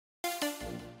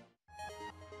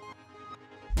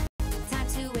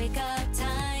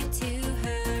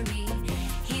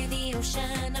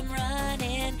ocean, I'm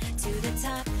running to the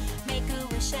top. Make a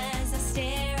wish as I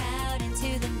stare out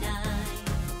into the night.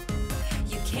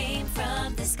 You came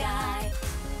from the sky,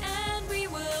 and we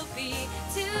will be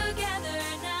together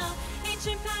now.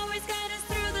 Ancient powers guide us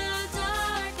through the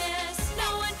darkness.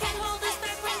 No one can hold us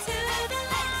back into the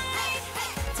light.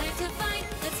 Time to fight,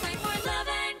 let's fight for love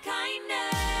and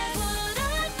kindness. Put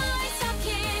on my soft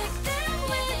kick, filled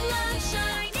with love,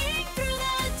 shining through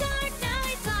the dark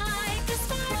night like a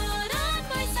spark. Put on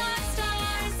my soft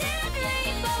stars and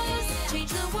rainbows,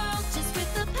 change the world just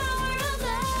with the power of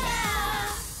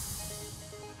love.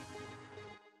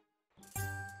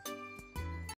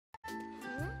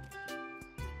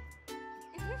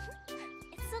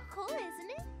 It's so cool,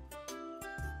 isn't it?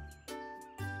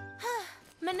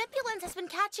 Manipulance has been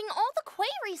catching all the Quay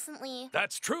recently.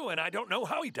 That's true, and I don't know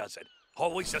how he does it.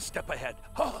 Always a step ahead.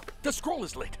 Oh, the scroll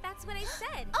is lit. That's what I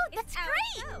said. Oh, It's that's our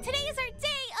great! show. Today is our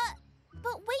day.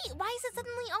 But wait, why is it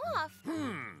suddenly off?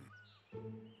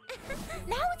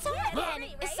 Now it's on again. Right,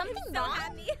 Is right? something I'm so wrong?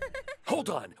 happy. Hold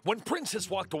on. When Princess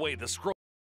walked away, the scroll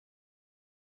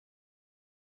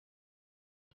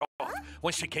off.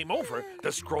 When she came over,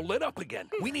 the scroll lit up again.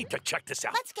 We need to check this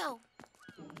out. Let's go.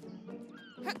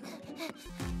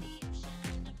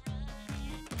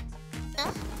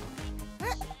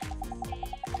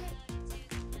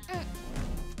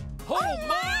 Oh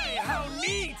my, how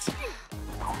neat!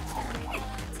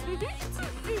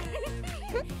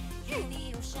 In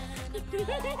the ocean, I'm running to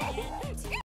the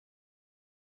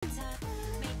top.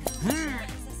 Make a wish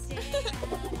as I stare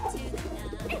out into the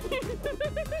night.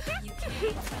 You came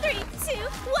from 3, 2,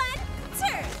 1,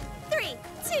 turn. 3,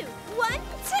 2, 1,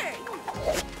 turn.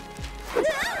 Ouch!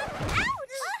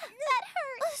 That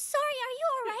hurt. Sorry, are you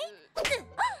all right?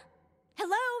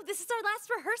 Hello, this is our last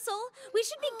rehearsal. We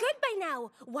should be good by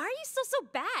now. Why are you still so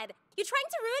bad? You trying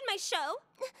to ruin my show?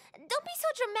 Don't be so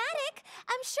dramatic.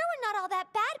 I'm sure we're not all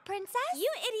that bad, Princess. You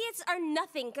idiots are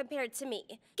nothing compared to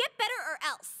me. Get better or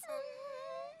else.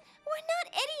 We're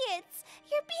not idiots.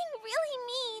 You're being really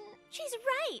mean. She's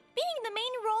right. Being the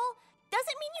main role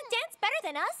doesn't mean you dance better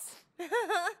than us.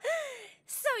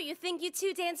 So you think you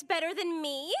two dance better than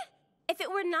me? If it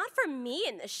were not for me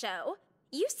in the show,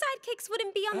 you sidekicks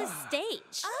wouldn't be on the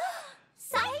stage.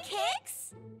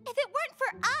 Sidekicks? If it weren't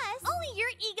for us, only your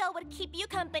ego would keep you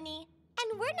company.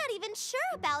 And we're not even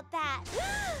sure about that.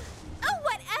 Oh,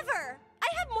 whatever! I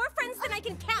have more friends than I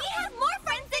can count. We have more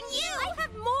friends than you! I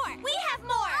have more. We have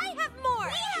more! I have more.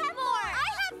 We have more! I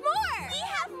have more. We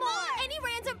have more! Any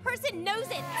random person knows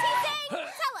it. T-Zang,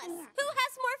 tell us, who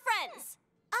has more friends?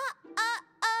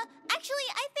 Actually,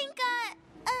 I think,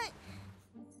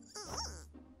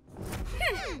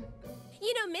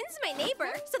 You know, Min's my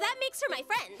neighbor, so that makes her my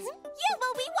friend. Yeah,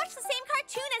 well, we watch the same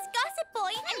cartoon as Gossip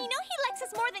Boy, and you know he likes us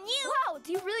more than you. Wow,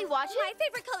 do you really watch it? My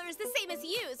favorite color is the same as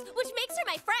you's, which makes her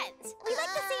my friend. We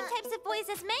like the same types of boys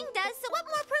as Meng does, so what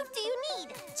more proof do you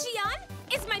need? Jian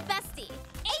is my bestie.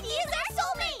 AD is our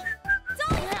soulmate!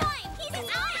 Dolly's mine. He's He's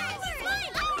ours! He's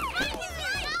mine. Ours! He's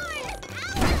mine!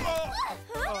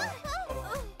 Ours!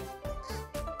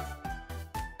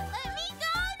 Let me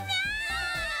go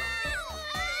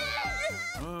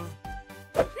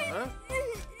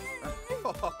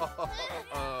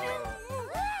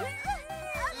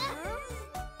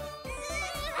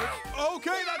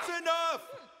Okay, that's enough!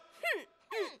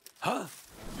 Huh?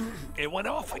 It went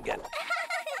off again.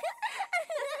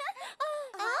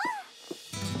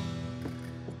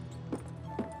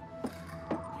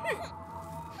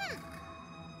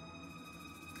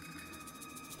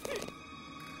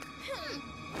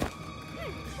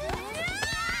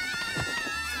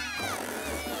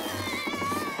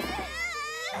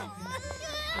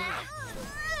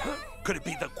 Could it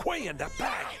be the Quay in that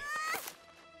bag?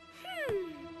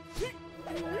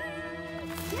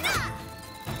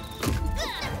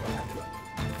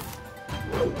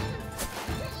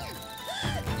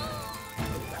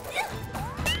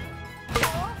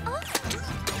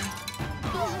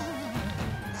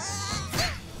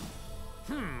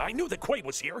 I knew the Quay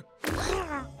was here.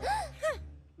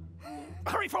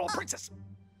 Hurry, follow Princess.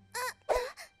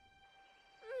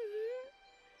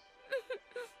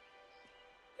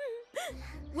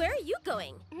 Where are you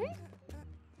going?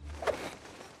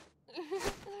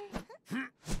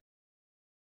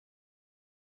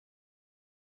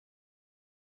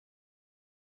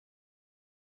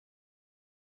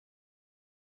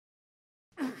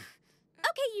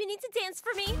 Okay, you need to dance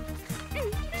for me.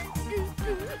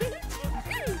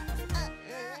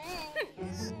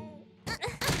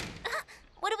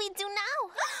 What do we do now?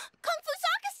 Kung Fu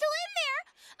Sokka's still in there!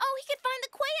 Oh, he could find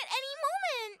the Quay at any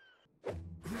moment!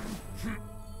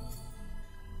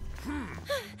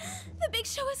 The big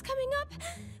show is coming up.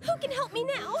 Who can help me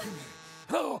now?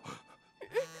 Oh,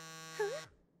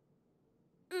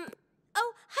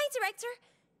 Oh, hi, Director.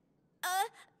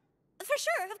 For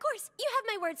sure, of course. You have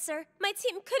my word, sir. My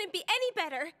team couldn't be any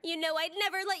better. You know I'd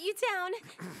never let you down.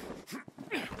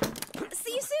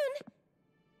 See you soon.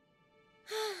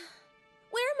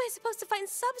 Where am I supposed to find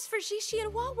subs for Xixi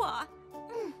and Wawa?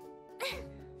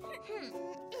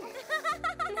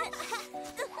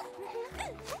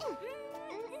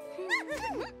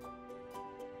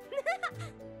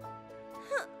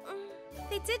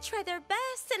 They did try their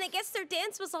best, and I guess their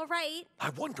dance was all right. I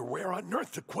wonder where on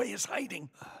earth the Quay is hiding.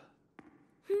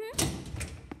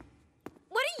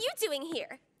 What are you doing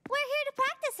here? We're here to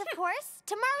practice, of course.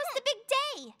 Tomorrow's the big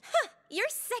day. Huh, you're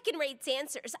second-rate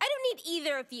dancers. I don't need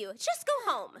either of you. Just go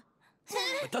home.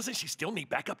 But doesn't she still need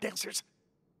backup dancers?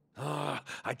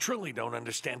 I truly don't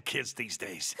understand kids these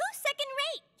days. Who's second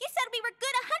rate? You said we were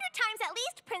good 100 times at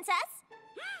least, Princess.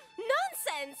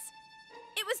 Nonsense!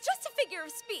 It was just a figure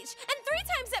of speech, and 3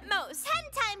 times at most.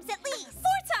 10 times at least. 4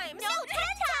 times. No, 10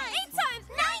 times. 8 times.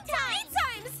 9 times. 8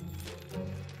 times.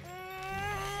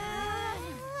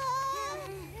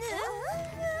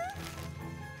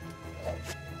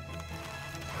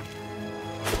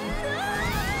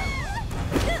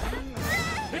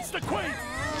 It's the Queen!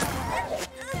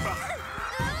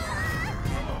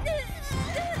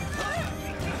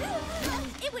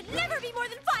 It would never be more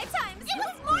than 5 times. It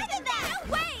was more than that.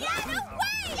 No way. Yes. No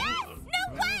way. Yes. No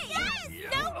way. Yes.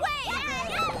 No way.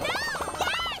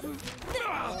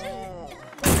 Yes.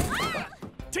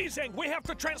 Teasing, we have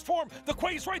to transform! The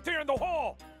Quay's right there in the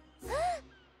hall!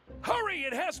 Hurry,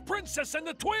 it has Princess and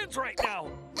the twins right now!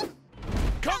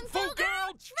 Kung Fu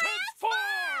Girl,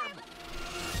 transform!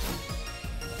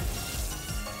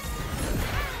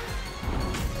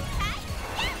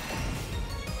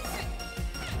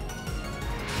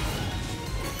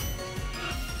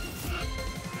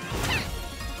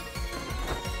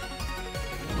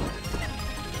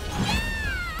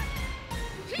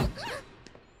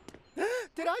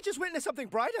 Did I just witness something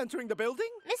bright entering the building?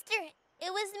 Mister,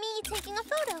 it was me taking a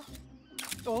photo.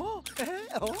 Oh,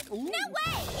 ooh. No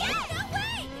way! Yes! No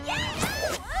way!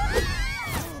 Yes!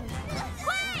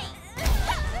 Wait!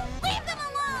 Leave them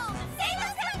alone! Save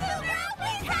us, Kung Fu Girl!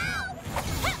 Please help!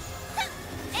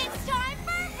 It's time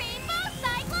for Rainbow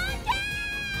Cyclone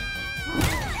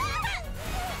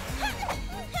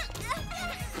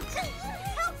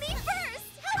Help me first!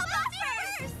 Help us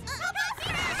first! Help us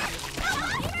first! Help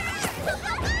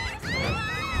us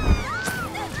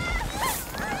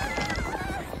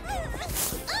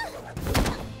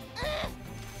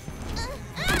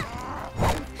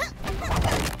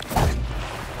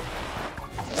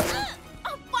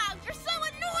Oh, wow, you're so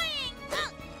annoying!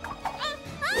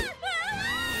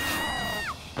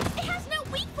 It has no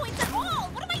weak points at all!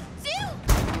 What do I do?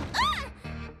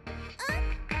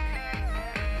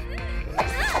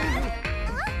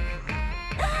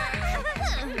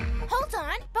 Hold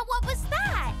on, but what was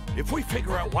that? If we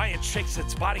figure out why it shakes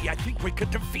its body, I think we could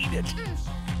defeat it.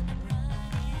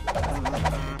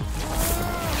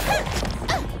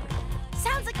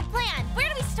 Sounds like a plan. Where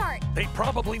do we start? They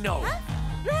probably know.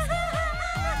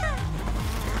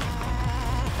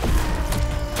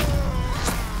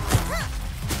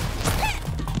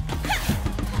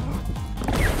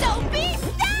 Don't be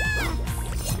stuck!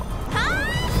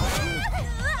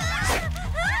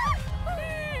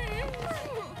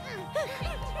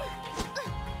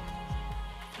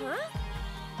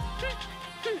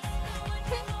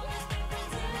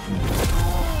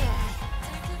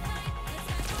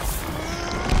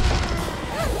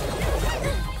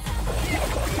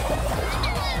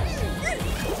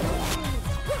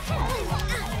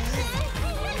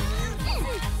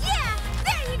 Yeah,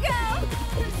 there you go!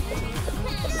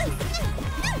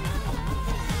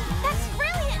 That's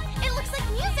brilliant! It looks like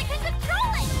music can control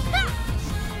it!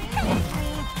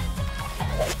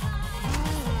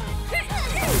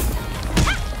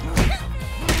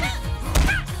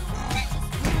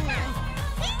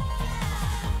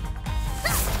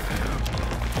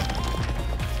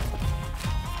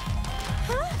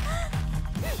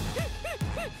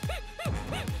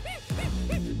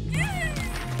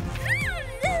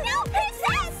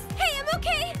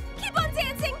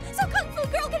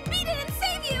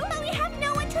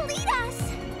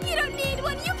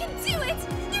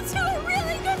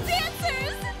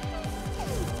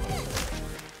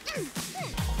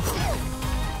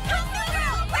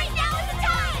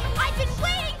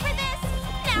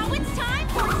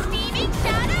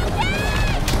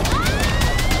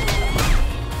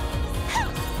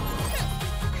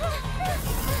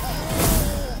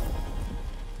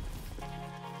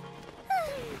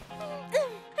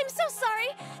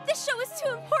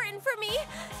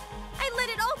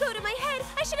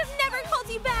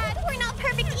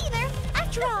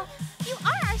 You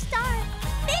are our star.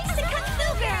 Thanks to Kung Fu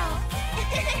Girl.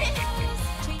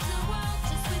 Change the world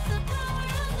just with the power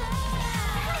of love.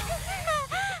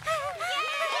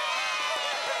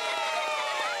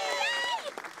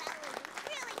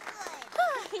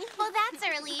 Well, that's a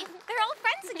relief. They're all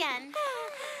friends again.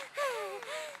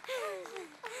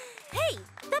 Hey,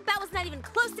 that bat was not even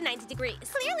close to 90 degrees.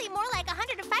 Clearly more like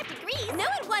 105 degrees. No,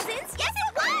 it wasn't. Yes,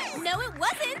 it was. No, it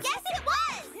wasn't. Yes, it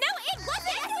was. No, it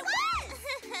wasn't. Yes, it was.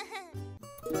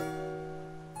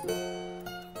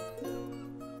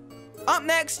 Up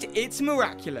next, it's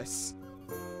Miraculous.